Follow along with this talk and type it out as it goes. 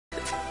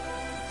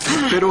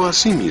Pero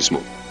así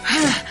mismo,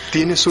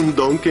 tienes un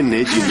don que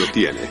Neji no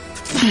tiene.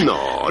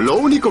 No, lo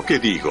único que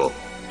digo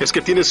es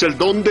que tienes el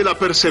don de la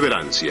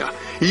perseverancia.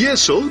 Y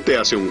eso te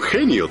hace un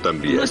genio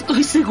también. No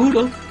estoy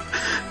seguro.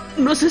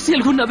 No sé si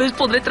alguna vez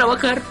podré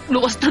trabajar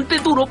lo bastante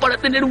duro para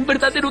tener un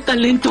verdadero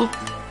talento.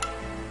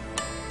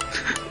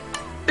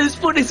 Es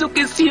por eso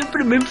que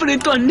siempre me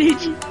enfrento a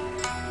Neji.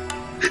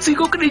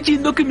 Sigo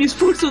creyendo que mi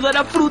esfuerzo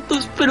dará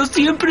frutos, pero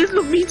siempre es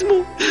lo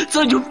mismo.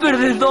 Soy un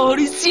perdedor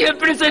y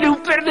siempre seré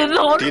un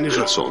perdedor. Tienes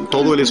razón,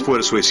 todo el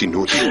esfuerzo es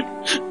inútil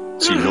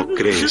si no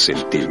crees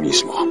en ti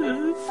mismo.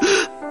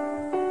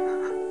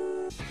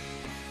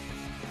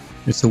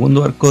 El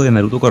segundo arco de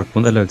Naruto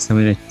corresponde a los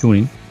exámenes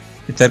Chunin.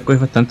 Este arco es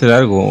bastante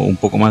largo, un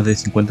poco más de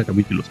 50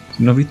 capítulos.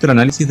 Si no has visto el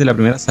análisis de la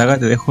primera saga,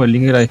 te dejo el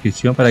link en la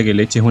descripción para que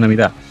le eches una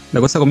mirada. La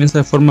cosa comienza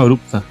de forma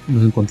abrupta.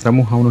 Nos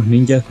encontramos a unos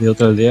ninjas de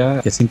otra aldea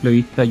que a simple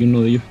vista hay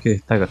uno de ellos que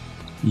destaca.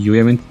 Y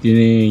obviamente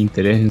tiene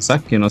interés en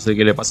Sasuke. No sé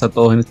qué le pasa a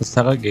todos en esta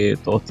saga, que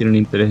todos tienen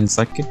interés en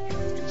Sasuke.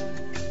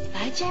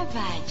 Vaya,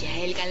 vaya,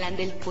 el galán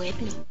del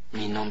pueblo.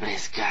 Mi nombre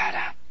es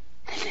Gaara,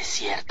 del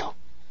desierto.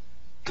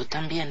 Tú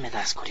también me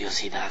das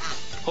curiosidad.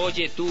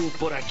 Oye, tú,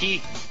 por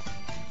aquí.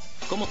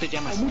 ¿Cómo te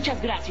llamas?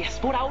 Muchas gracias.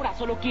 Por ahora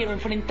solo quiero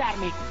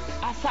enfrentarme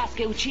a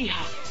Sasuke Uchiha.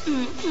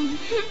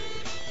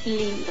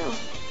 Lindo.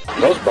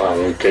 ¡Nos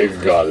van, qué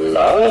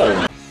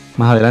galán!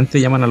 Más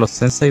adelante llaman a los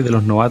sensei de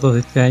los novatos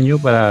de este año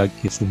para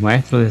que sus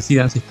maestros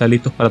decidan si están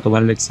listos para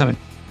tomar el examen,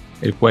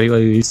 el cual iba a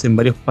dividirse en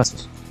varios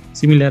pasos,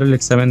 similar al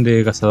examen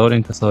de cazador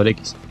en Cazador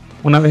X.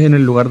 Una vez en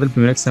el lugar del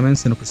primer examen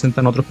se nos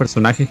presentan otros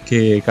personajes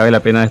que cabe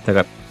la pena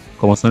destacar,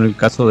 como son el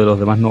caso de los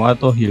demás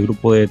novatos y el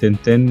grupo de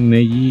Tenten,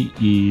 Neji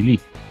y Lee,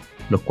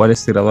 los cuales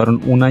se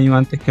graduaron un año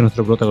antes que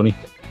nuestro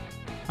protagonista,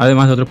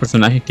 además de otros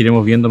personajes que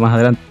iremos viendo más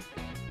adelante.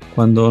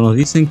 Cuando nos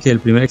dicen que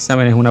el primer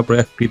examen es una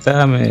prueba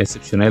escrita, me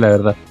decepcioné, la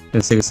verdad.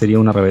 Pensé que sería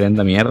una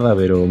reverenda mierda,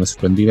 pero me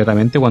sorprendí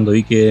gratamente cuando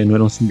vi que no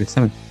era un simple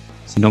examen,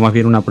 sino más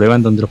bien una prueba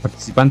en donde los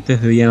participantes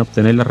debían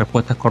obtener las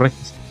respuestas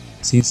correctas,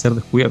 sin ser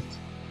descubiertos.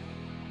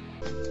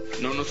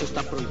 No nos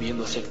están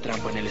prohibiendo hacer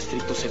trampa en el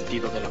estricto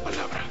sentido de la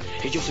palabra.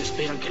 Ellos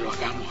esperan que lo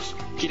hagamos.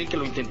 Quieren que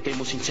lo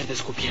intentemos sin ser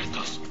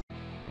descubiertos.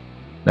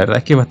 La verdad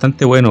es que es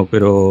bastante bueno,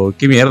 pero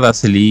 ¿qué mierda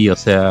hace Lee? O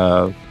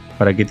sea,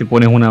 ¿para qué te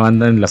pones una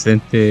banda en la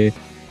frente?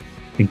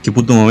 ¿En qué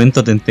puto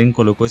momento Tenten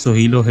colocó esos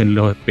hilos en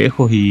los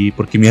espejos? ¿Y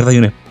por qué mierda hay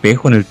un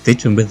espejo en el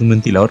techo en vez de un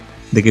ventilador?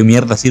 ¿De qué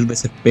mierda sirve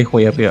ese espejo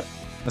ahí arriba?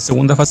 La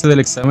segunda fase del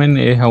examen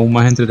es aún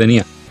más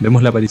entretenida.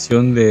 Vemos la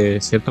aparición de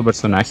cierto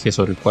personaje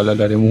sobre el cual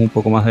hablaremos un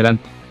poco más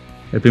adelante.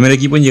 El primer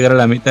equipo en llegar a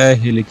la meta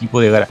es el equipo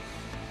de Gaara,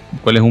 el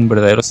cual es un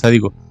verdadero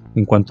sádico.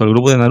 En cuanto al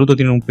grupo de Naruto,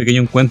 tienen un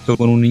pequeño encuentro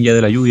con un ninja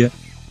de la lluvia,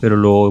 pero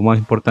lo más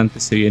importante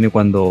se viene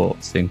cuando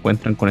se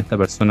encuentran con esta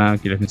persona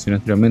que les mencioné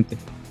anteriormente.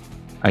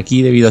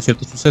 Aquí, debido a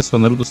cierto suceso,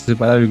 Naruto se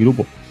separa del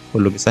grupo,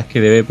 por lo que Sasuke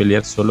debe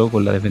pelear solo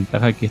con la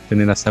desventaja que es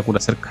tener a Sakura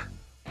cerca.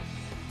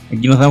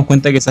 Aquí nos damos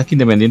cuenta que Sasuke,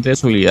 independiente de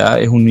su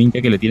habilidad, es un ninja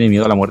que le tiene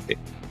miedo a la muerte.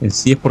 En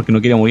sí es porque no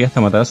quiere morir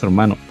hasta matar a su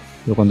hermano,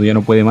 pero cuando ya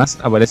no puede más,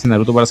 aparece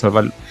Naruto para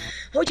salvarlo.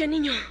 Oye,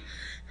 niño,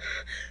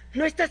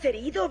 no estás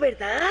herido,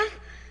 ¿verdad?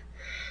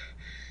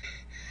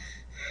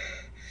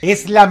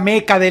 Es la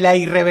meca de la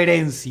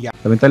irreverencia.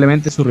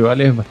 Lamentablemente su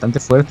rival es bastante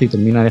fuerte y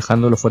termina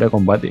dejándolo fuera de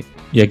combate.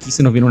 Y aquí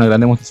se nos viene una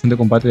gran demostración de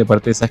combate de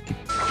parte de Sasuke.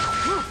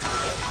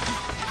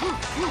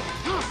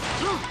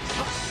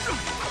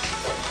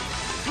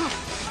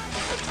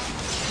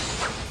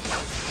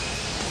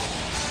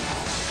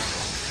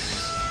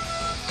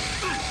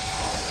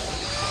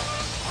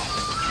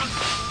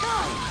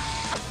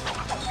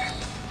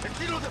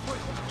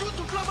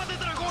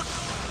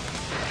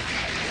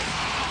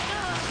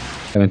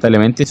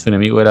 Lamentablemente su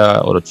enemigo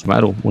era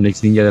Orochimaru, un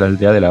ex ninja de la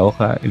aldea de la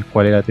hoja, el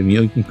cual era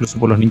temido incluso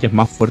por los ninjas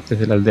más fuertes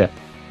de la aldea.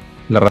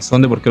 La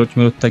razón de por qué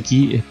Orochimaru está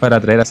aquí es para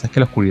atraer a Sasuke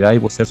a la oscuridad y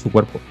poseer su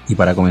cuerpo, y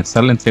para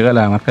comenzar la entrega de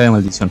la marca de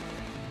maldición.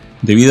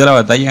 Debido a la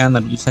batalla,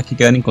 Naruto y Sasuke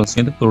quedan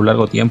inconscientes por un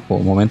largo tiempo,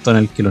 momento en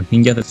el que los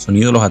ninjas del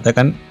sonido los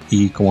atacan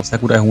y como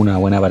Sakura es una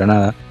buena para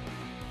nada,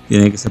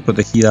 tiene que ser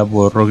protegida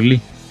por Rock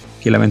Lee,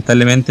 que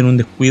lamentablemente en un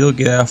descuido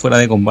queda fuera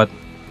de combate.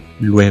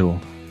 Luego,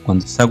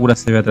 cuando Sakura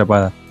se ve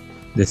atrapada,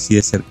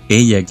 decide ser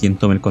ella quien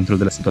tome el control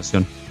de la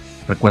situación.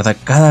 Recuerda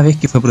cada vez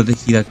que fue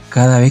protegida,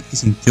 cada vez que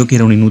sintió que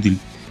era un inútil.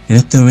 En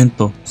este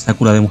momento,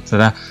 Sakura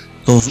demostrará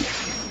todo su...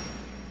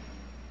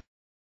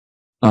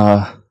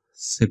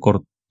 se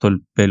cortó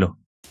el pelo.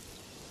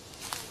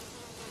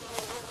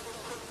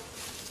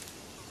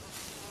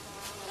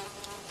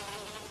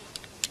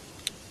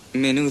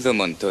 Menudo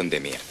montón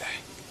de mierda.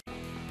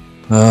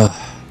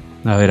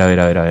 A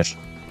ver.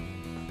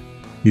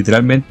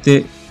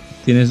 Literalmente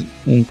tienes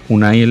un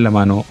kunai en la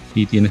mano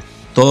y tienes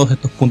todos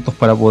estos puntos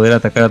para poder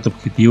atacar a tu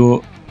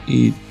objetivo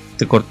y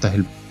te cortas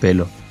el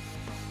pelo.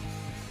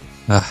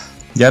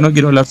 Ya no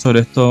quiero hablar sobre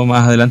esto,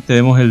 más adelante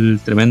vemos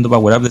el tremendo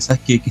power up de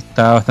Sasuke que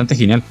está bastante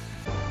genial.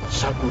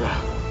 Sakura,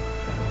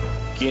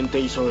 ¿quién te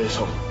hizo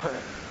eso?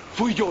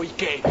 Fui yo, ¿y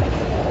qué?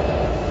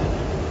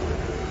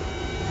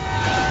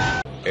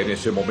 En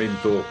ese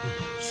momento,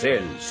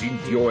 Cell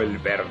sintió el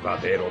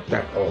verdadero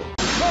terror.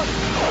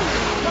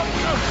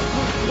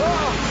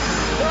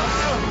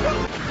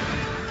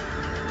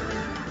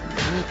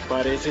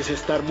 Pareces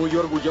estar muy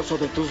orgulloso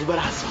de tus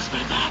brazos,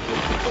 ¿verdad?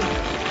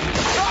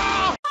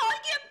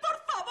 ¿Alguien, por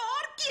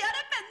favor,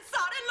 quiere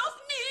pensar en los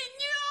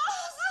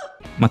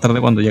niños? Más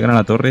tarde, cuando llegan a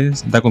la torre,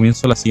 da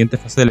comienzo la siguiente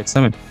fase del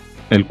examen,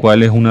 el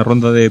cual es una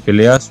ronda de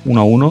peleas 1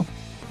 a 1.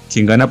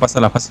 Quien gana pasa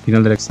a la fase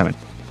final del examen.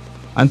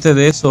 Antes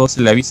de eso,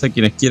 se le avisa a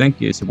quienes quieran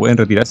que se pueden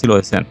retirar si lo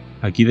desean.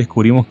 Aquí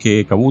descubrimos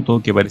que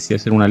Kabuto, que parecía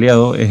ser un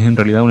aliado, es en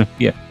realidad un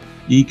espía,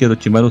 y que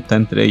Orochimaru está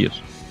entre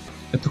ellos.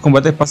 Estos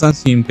combates pasan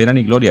sin pena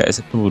ni gloria,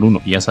 excepto por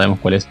uno, y ya sabemos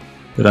cuál es.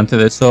 Pero antes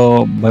de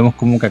eso, vemos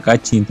como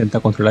Kakashi intenta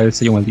controlar el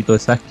sello maldito de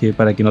Sasuke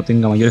para que no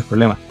tenga mayores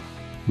problemas.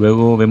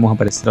 Luego vemos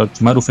aparecer a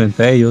Orochimaru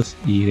frente a ellos,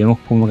 y vemos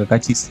como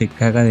Kakashi se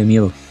caga de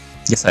miedo.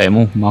 Ya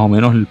sabemos más o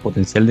menos el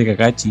potencial de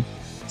Kakashi,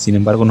 sin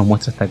embargo nos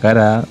muestra esta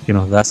cara que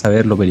nos da a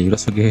saber lo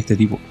peligroso que es este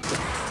tipo.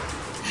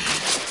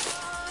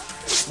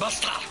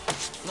 ¡Basta!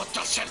 ¡No te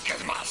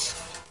acerques más!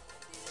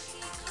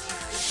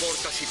 No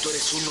importa si tú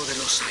eres uno de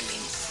los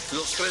Chunin,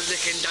 los 3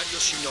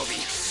 legendarios Shinobi.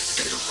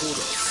 Te lo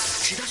juro,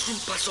 si das un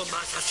paso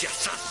más hacia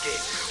Sasuke,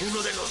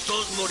 uno de los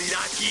 2 morirá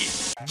aquí.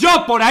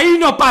 ¡Yo por ahí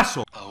no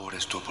paso! Ahora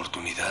es tu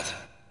oportunidad.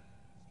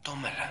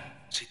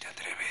 Tómala, si te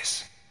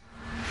atreves.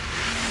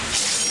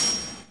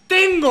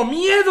 ¡Tengo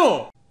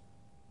miedo!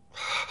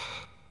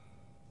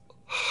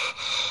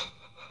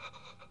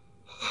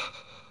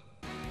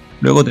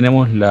 Luego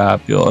tenemos la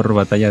peor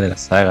batalla de la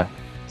saga,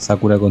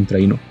 Sakura contra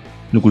Ino.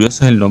 Lo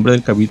curioso es el nombre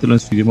del capítulo en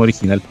su idioma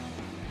original,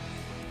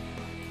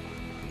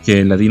 que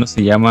en latino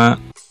se llama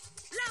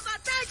 ¡La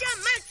batalla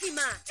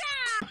máxima!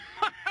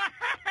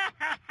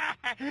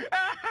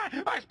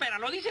 Oh, espera,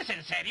 ¿lo dices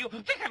en serio?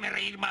 Déjame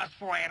reír más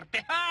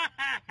fuerte.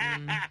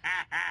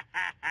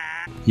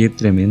 Qué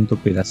tremendo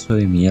pedazo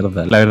de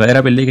mierda. La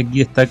verdadera pelea que aquí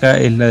destaca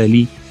es la de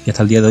Lee, que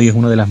hasta el día de hoy es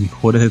una de las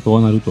mejores de todo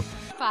Naruto.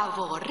 Por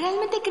favor,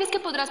 ¿realmente crees que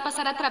podrás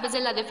pasar a través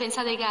de la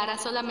defensa de Gaara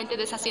solamente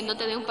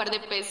deshaciéndote de un par de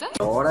pesas?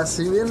 Ahora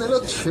sí viene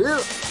lo chido.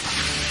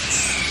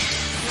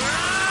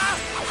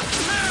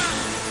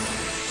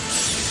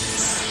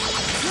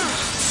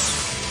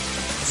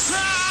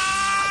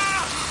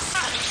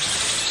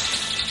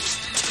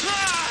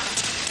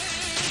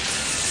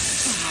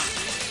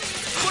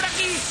 ¡Por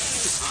aquí!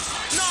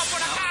 ¡No,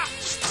 por acá!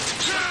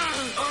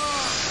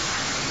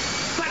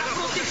 ¡Para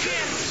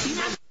proteger y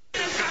mantener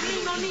el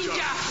camino,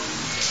 ninja!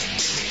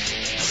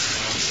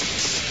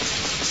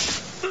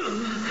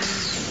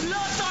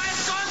 ¡Loto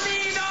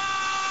escondido!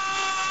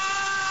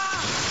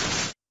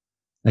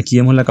 Aquí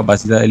vemos la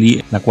capacidad de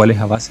Lee, la cual es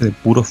a base de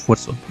puro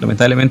esfuerzo.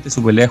 Lamentablemente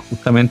su pelea es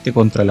justamente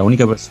contra la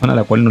única persona a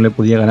la cual no le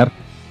podía ganar,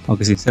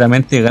 aunque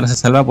sinceramente Gaara se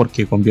salva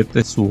porque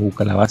convierte su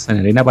calabaza en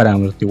arena para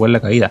amortiguar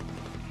la caída.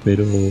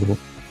 Pero...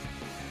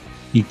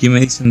 ¿y qué me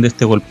dicen de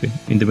este golpe?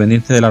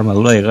 Independiente de la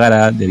armadura de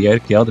Gaara, debía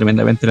haber quedado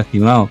tremendamente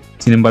lastimado,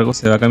 sin embargo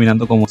se va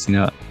caminando como si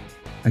nada.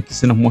 Aquí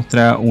se nos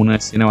muestra una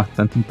escena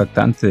bastante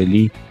impactante de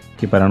Lee,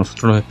 que para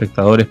nosotros los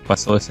espectadores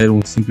pasó de ser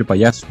un simple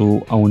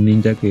payaso a un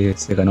ninja que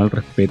se ganó el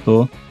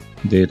respeto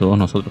de todos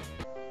nosotros.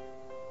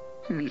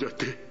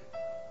 Mírate.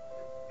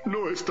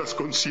 No estás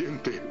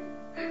consciente.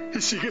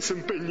 Y sigues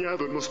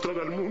empeñado en mostrar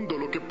al mundo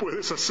lo que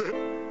puedes hacer.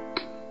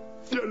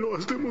 Ya lo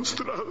has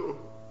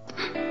demostrado.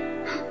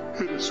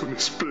 Eres un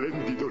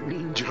espléndido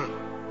ninja.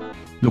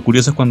 Lo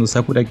curioso es cuando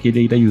Sakura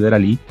quiere ir a ayudar a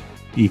Lee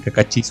y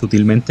Kakashi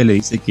sutilmente le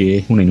dice que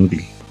es una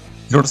inútil.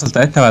 Quiero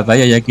resaltar esta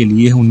batalla ya que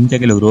Lee es un ninja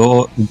que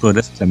logró un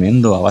progreso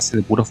tremendo a base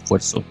de puro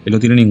esfuerzo. Él no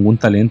tiene ningún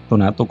talento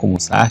nato como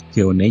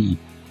Sasuke o Neji,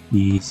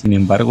 y sin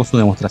embargo su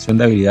demostración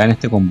de habilidad en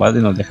este combate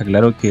nos deja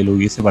claro que le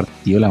hubiese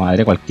partido la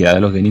madre a cualquiera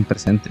de los genin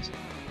presentes.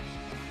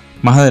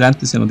 Más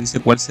adelante se nos dice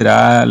cuál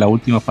será la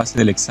última fase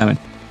del examen,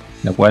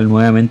 la cual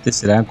nuevamente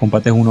será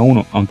combates 1 a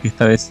 1, aunque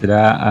esta vez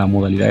será a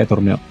modalidad de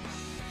torneo.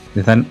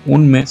 Les dan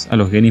un mes a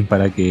los genin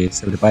para que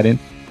se preparen.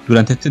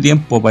 Durante este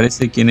tiempo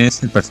aparece quien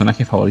es el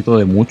personaje favorito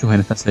de muchos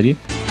en esta serie.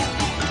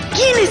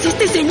 ¿Quién es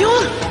este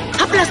señor?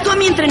 Aplastó a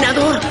mi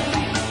entrenador.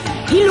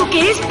 Y lo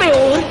que es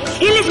peor,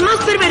 él es más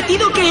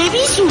pervertido que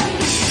Ebisu.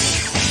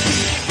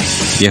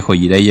 Viejo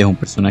Jiraiya es un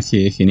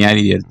personaje genial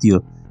y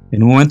divertido.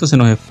 En un momento se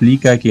nos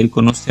explica que él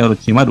conoce a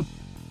Orochimaru.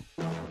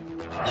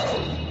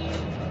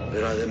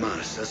 Pero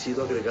además ha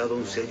sido agregado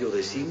un sello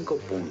de 5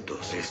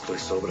 puntos. Esto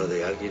es obra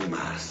de alguien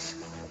más.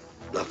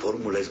 La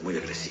fórmula es muy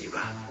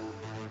agresiva.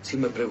 Si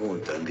me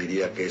preguntan,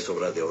 diría que es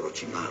obra de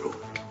Orochimaru.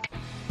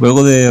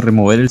 Luego de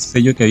remover el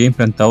sello que había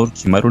implantado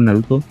Orochimaru en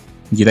Naruto,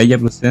 Jiraiya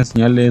procede a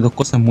enseñarle 2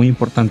 cosas muy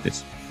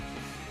importantes.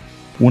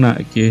 Una,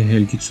 que es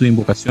el jutsu de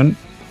invocación,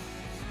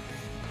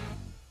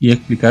 y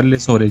explicarle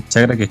sobre el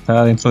chakra que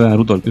está dentro de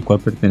Naruto, el cual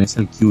pertenece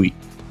al Kyuubi,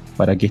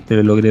 para que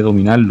éste logre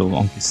dominarlo,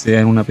 aunque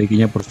sea en una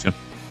pequeña porción.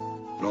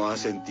 ¿No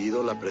has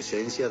sentido la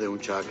presencia de un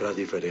chakra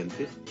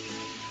diferente?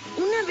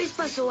 Una vez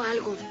pasó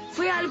algo.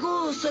 Fue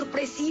algo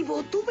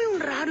sorpresivo. Tuve un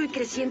raro y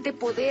creciente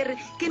poder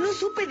que no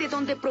supe de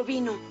dónde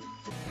provino.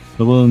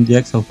 Luego de un día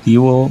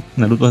exhaustivo,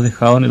 Naruto es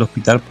dejado en el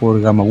hospital por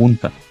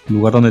Gamabunta,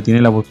 lugar donde tiene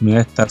la oportunidad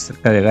de estar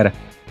cerca de Gaara,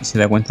 y se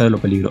da cuenta de lo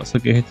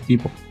peligroso que es este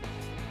tipo.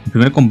 El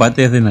primer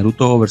combate es de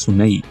Naruto vs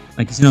Neji.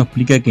 Aquí se nos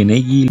explica que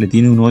Neji le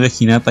tiene un odio a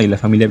Hinata y la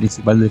familia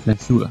principal del clan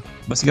Hyuga.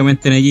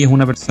 Básicamente Neji es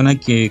una persona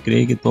que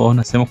cree que todos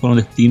nacemos con un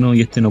destino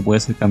y este no puede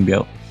ser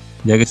cambiado,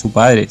 ya que su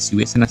padre, si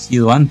hubiese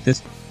nacido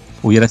antes,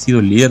 hubiera sido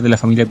el líder de la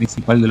familia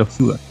principal de los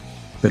Hyuga.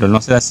 Pero al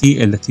no ser así,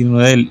 el destino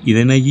de él y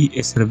de Neji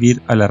es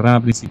servir a la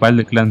rama principal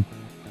del clan.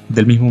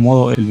 Del mismo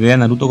modo, él ve a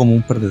Naruto como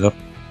un perdedor,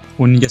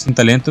 un ninja sin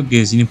talento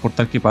que sin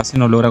importar qué pase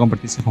no logra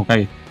convertirse en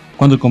Hokage.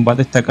 Cuando el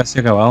combate está casi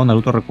acabado,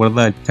 Naruto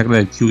recuerda el chakra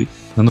del Kyuubi,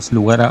 dándose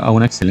lugar a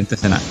una excelente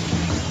escena.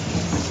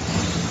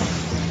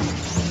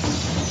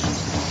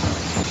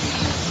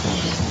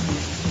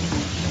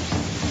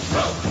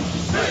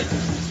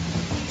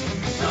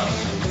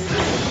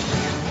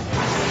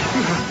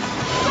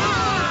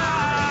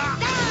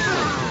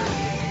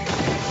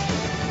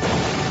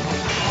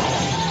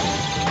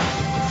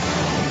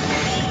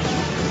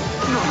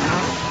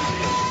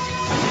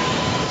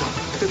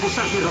 Debo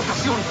usar mi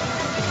rotación.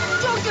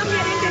 ¡Yo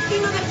cambiaré el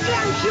destino del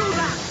clan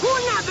Hyuga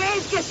una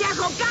vez que sea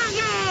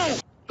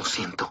Hokage! Lo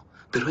siento,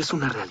 pero es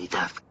una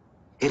realidad.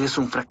 Eres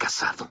un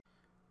fracasado.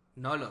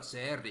 No lo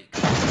sé, Rick.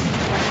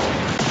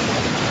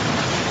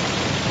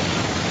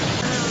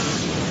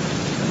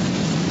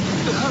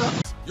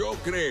 Yo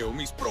creo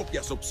mis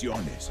propias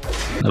opciones.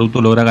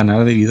 Naruto logra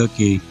ganar debido a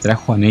que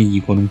distrajo a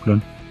Neji con un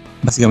clon.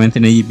 Básicamente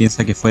Neji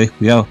piensa que fue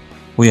descuidado.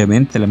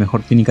 Obviamente la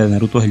mejor técnica de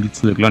Naruto es el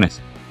jutsu de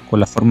clones. Con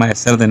la forma de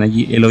ser de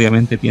Neji, él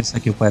obviamente piensa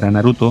que para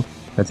Naruto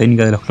la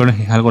técnica de los clones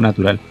es algo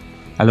natural,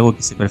 algo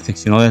que se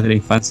perfeccionó desde la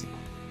infancia,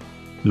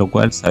 lo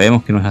cual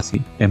sabemos que no es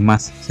así. Es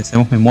más, si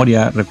hacemos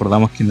memoria,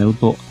 recordamos que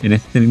Naruto en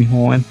este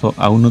mismo momento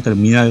aún no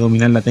termina de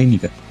dominar la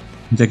técnica,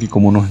 ya que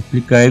como nos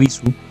explica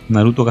Ebisu,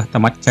 Naruto gasta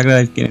más chakra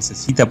del que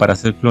necesita para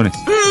hacer clones.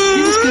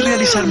 Tienes que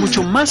realizar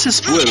mucho más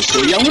esfuerzo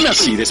y aún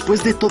así,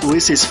 después de todo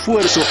ese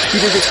esfuerzo y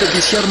de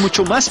desperdiciar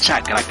mucho más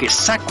chakra que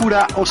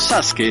Sakura o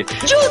Sasuke,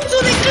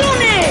 ¡Jutsu de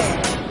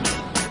clones!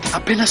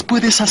 Apenas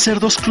puedes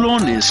hacer 2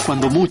 clones,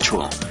 cuando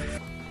mucho.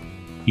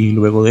 Y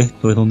luego de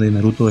esto es donde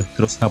Naruto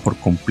destroza por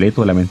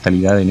completo la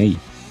mentalidad de Neji.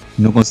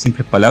 No con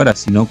simples palabras,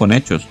 sino con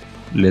hechos.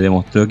 Le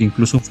demostró que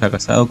incluso un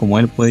fracasado como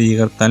él puede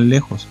llegar tan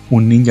lejos.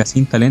 Un ninja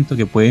sin talento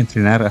que puede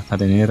entrenar hasta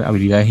tener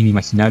habilidades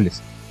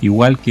inimaginables.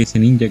 Igual que ese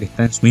ninja que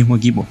está en su mismo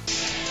equipo.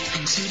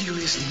 ¿En serio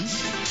es?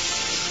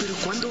 ¿Pero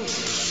cuándo?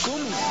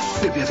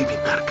 ¿Cómo? Debí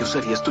adivinar que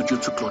usarías tu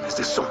jutsu clones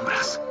de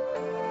sombras.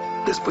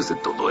 Después de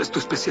todo, es tu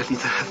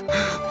especialidad.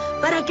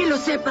 Para que lo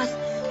sepas,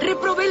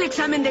 reprobé el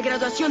examen de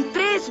graduación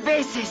 3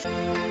 veces.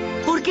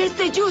 Porque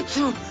este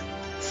jutsu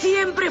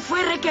siempre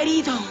fue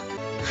requerido.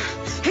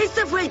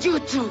 Este fue el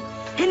jutsu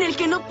en el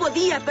que no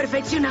podía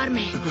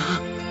perfeccionarme.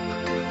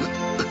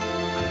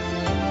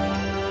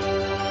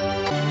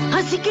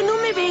 Así que no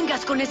me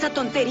vengas con esa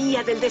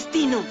tontería del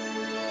destino.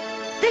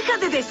 Deja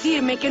de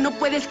decirme que no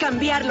puedes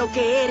cambiar lo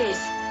que eres.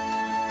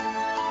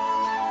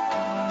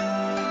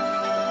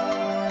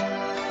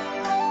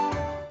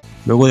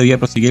 Luego debía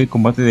proseguir el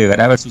combate de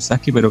Gaara vs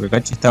Sasuke, pero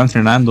Kakashi estaba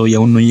entrenando y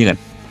aún no llegan.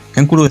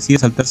 Kankuro decide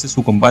saltarse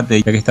su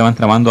combate ya que estaban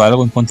tramando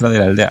algo en contra de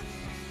la aldea.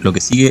 Lo que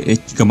sigue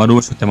es Shikamaru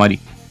vs Temari.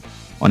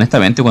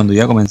 Honestamente, cuando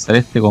iba a comenzar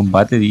este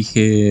combate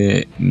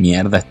dije,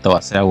 mierda, esto va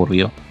a ser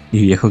aburrido.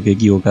 Y viejo, que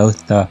equivocado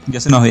estaba. Ya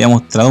se nos había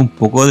mostrado un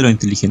poco de lo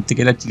inteligente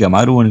que era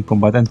Shikamaru en el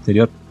combate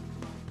anterior,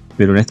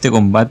 pero en este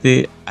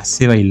combate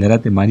hace bailar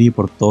a Temari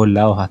por todos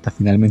lados hasta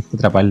finalmente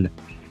atraparla.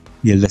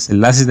 Y el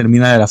desenlace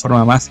termina de la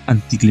forma más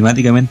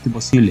anticlimáticamente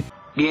posible.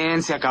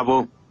 Bien, se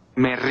acabó.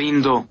 Me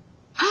rindo.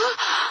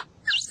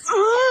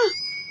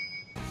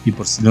 Y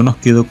por si no nos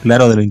quedó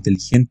claro de lo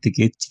inteligente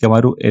que es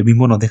Shikamaru, él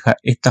mismo nos deja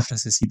esta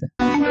frasecita.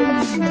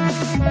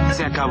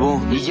 Se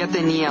acabó y ya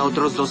tenía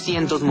otros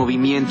 200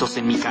 movimientos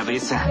en mi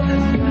cabeza.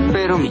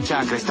 Pero mi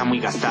chakra está muy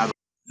gastado.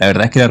 La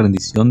verdad es que la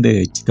rendición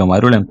de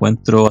Shikamaru la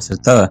encuentro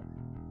acertada.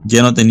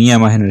 Ya no tenía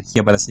más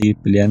energía para seguir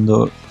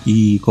peleando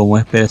y como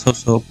es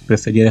perezoso,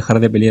 prefería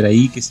dejar de pelear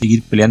ahí que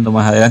seguir peleando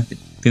más adelante.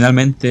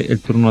 Finalmente, el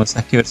turno de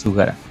Sasuke vs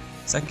Gaara.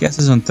 Sasuke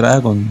hace su entrada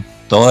con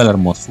toda la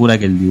hermosura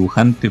que el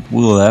dibujante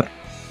pudo dar.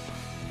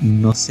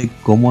 No sé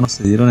cómo no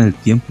se dieron el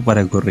tiempo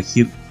para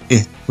corregir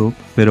esto,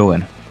 pero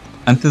bueno.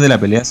 Antes de la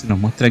pelea se nos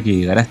muestra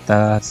que Gaara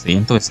está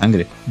sediento de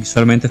sangre.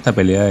 Visualmente esta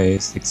pelea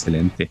es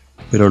excelente,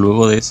 pero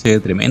luego de ese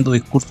tremendo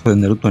discurso de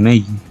Naruto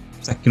Neji,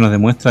 Sasuke nos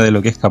demuestra de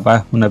lo que es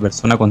capaz una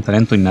persona con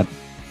talento innato.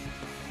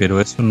 Pero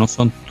eso no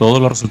son todos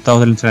los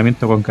resultados del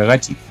entrenamiento con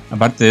Kakashi.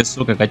 Aparte de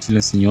eso, Kakashi le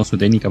enseñó su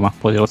técnica más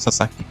poderosa a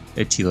Sasuke,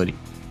 el Chidori.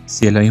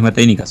 Sí, es la misma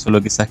técnica,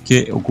 solo que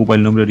Sasuke ocupa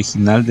el nombre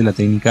original de la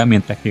técnica,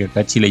 mientras que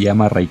Kakashi le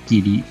llama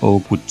Raikiri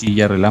o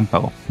cuchilla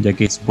relámpago, ya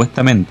que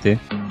supuestamente...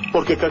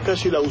 Porque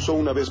Kakashi la usó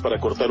una vez para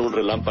cortar un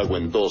relámpago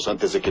en 2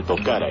 antes de que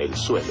tocara el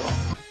suelo.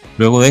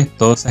 Luego de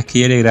esto, Sasuke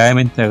hiere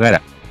gravemente a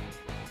Gaara,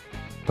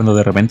 cuando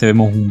de repente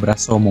vemos un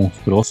brazo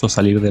monstruoso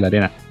salir de la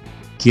arena.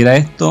 ¿Qué era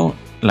esto?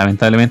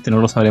 Lamentablemente no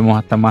lo sabremos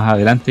hasta más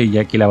adelante,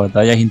 ya que la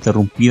batalla es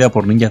interrumpida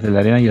por ninjas de la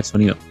arena y el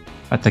sonido.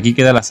 Hasta aquí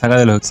queda la saga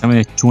de los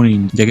exámenes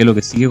Chunin, ya que lo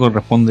que sigue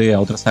corresponde a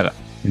otra saga.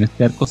 En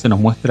este arco se nos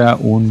muestra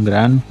un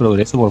gran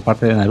progreso por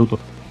parte de Naruto,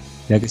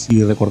 ya que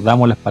si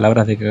recordamos las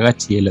palabras de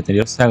Kakashi en la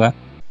anterior saga,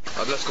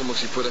 Hablas como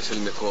si fueras el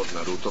mejor,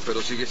 Naruto,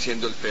 pero sigues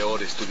siendo el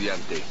peor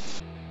estudiante.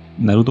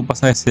 Naruto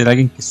pasa de ser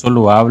alguien que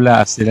solo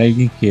habla a ser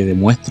alguien que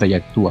demuestra y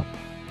actúa.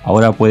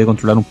 Ahora puede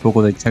controlar un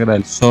poco del chakra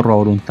del zorro a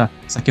voluntad.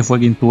 Sasuke fue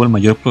quien tuvo el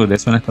mayor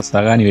progreso en esta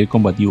saga a nivel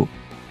combativo.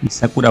 Y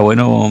Sakura,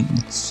 bueno,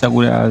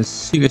 Sakura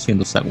sigue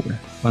siendo Sakura.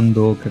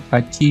 Cuando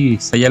Kakashi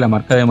sella la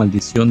marca de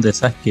maldición de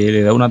Sasuke,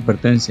 le da una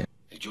advertencia.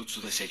 El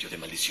jutsu de sello de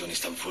maldición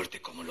es tan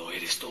fuerte como lo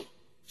eres tú.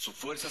 Su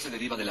fuerza se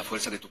deriva de la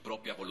fuerza de tu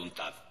propia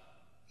voluntad.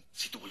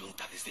 Si tu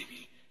voluntad es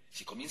débil,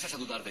 si comienzas a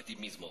dudar de ti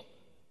mismo,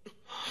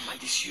 la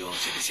maldición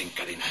se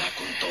desencadenará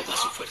con toda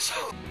su fuerza.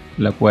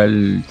 La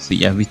cual, si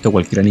ya has visto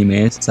cualquier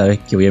anime, sabes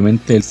que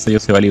obviamente el sello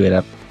se va a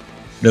liberar.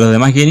 De los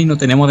demás genin no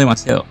tenemos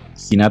demasiado.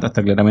 Hinata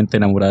está claramente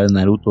enamorada de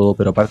Naruto,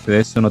 pero aparte de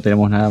eso no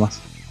tenemos nada más.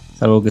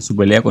 Salvo que su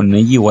pelea con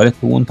Neji igual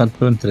estuvo un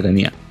tanto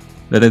entretenida.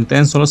 De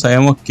Tenten solo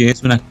sabemos que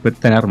es una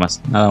experta en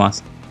armas, nada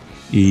más.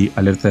 Y,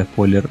 alerta de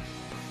spoiler,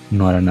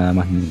 no hará nada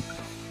más nunca.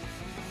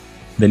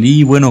 De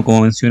Lee, bueno,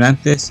 como mencioné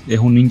antes, es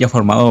un ninja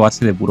formado a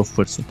base de puro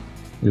esfuerzo,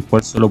 el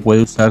cual solo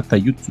puede usar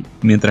taijutsu,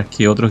 mientras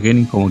que otros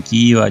genin como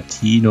Kiba,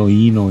 Chino,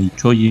 Ino y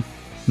Choji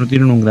no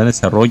tienen un gran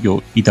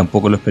desarrollo y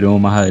tampoco lo esperemos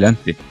más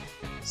adelante.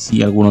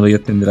 Sí, algunos de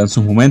ellos tendrán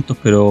sus momentos,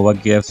 pero va a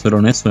quedar solo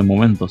en eso en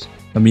momentos.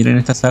 También en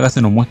esta saga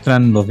se nos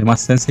muestran los demás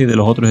sensei de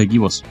los otros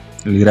equipos,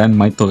 el gran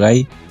Maito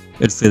Gai,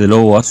 el Fede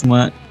Lobo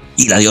Asuma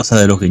y la diosa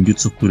de los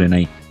genjutsus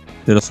Kurenai.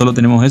 Pero solo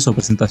tenemos eso,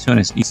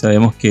 presentaciones, y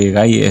sabemos que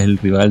Gai es el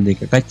rival de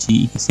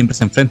Kakashi y que siempre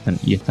se enfrentan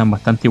y están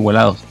bastante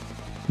igualados,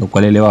 lo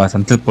cual eleva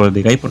bastante el poder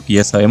de Gai porque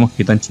ya sabemos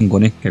que tan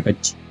chingón es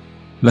Kakashi.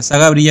 La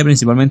saga brilla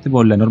principalmente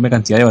por la enorme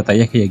cantidad de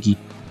batallas que hay aquí,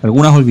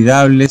 algunas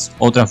olvidables,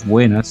 otras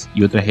buenas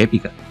y otras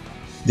épicas.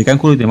 De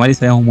Kankuro y Temari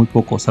sabemos muy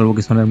poco, salvo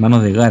que son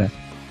hermanos de Gaara,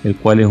 el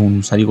cual es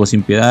un sádico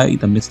sin piedad, y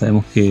también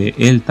sabemos que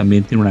él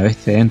también tiene una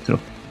bestia dentro,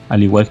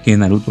 al igual que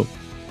Naruto.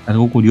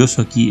 Algo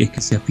curioso aquí es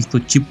que si has visto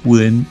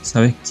Shippuden,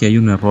 sabes que hay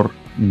un error,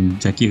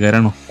 ya que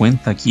Gaara nos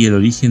cuenta aquí el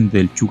origen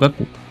del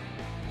Shukaku.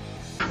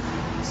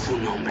 Su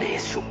nombre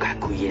es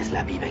Shukaku y es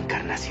la viva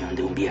encarnación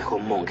de un viejo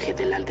monje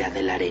de la aldea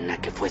de la arena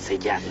que fue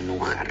sellado en un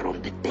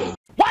jarrón de té.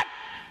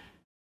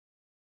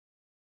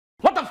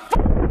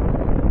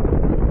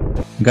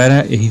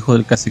 Gaara es hijo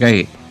del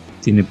Kazekage,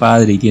 tiene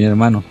padre y tiene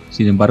hermanos,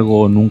 sin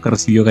embargo nunca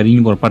recibió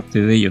cariño por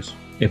parte de ellos.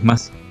 Es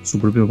más, su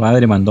propio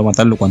padre mandó a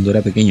matarlo cuando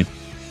era pequeño.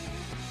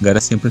 Gaara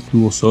siempre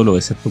estuvo solo,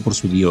 excepto por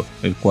su tío,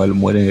 el cual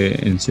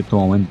muere en cierto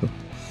momento.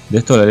 De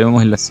esto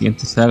hablaremos en la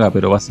siguiente saga,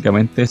 pero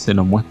básicamente se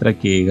nos muestra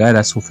que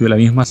Gaara sufrió la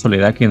misma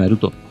soledad que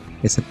Naruto,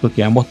 excepto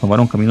que ambos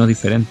tomaron caminos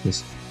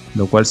diferentes,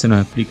 lo cual se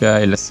nos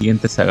explica en la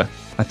siguiente saga.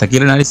 Hasta aquí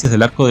el análisis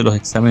del arco de los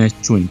exámenes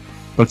Chunin.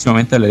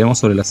 Próximamente hablaremos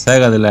sobre la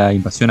saga de la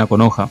invasión a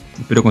Konoha.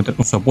 Espero contar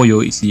con su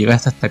apoyo y si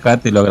llegaste hasta acá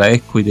te lo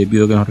agradezco y te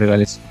pido que nos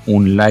regales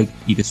un like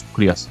y te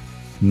suscribas.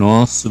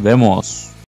 Nos vemos.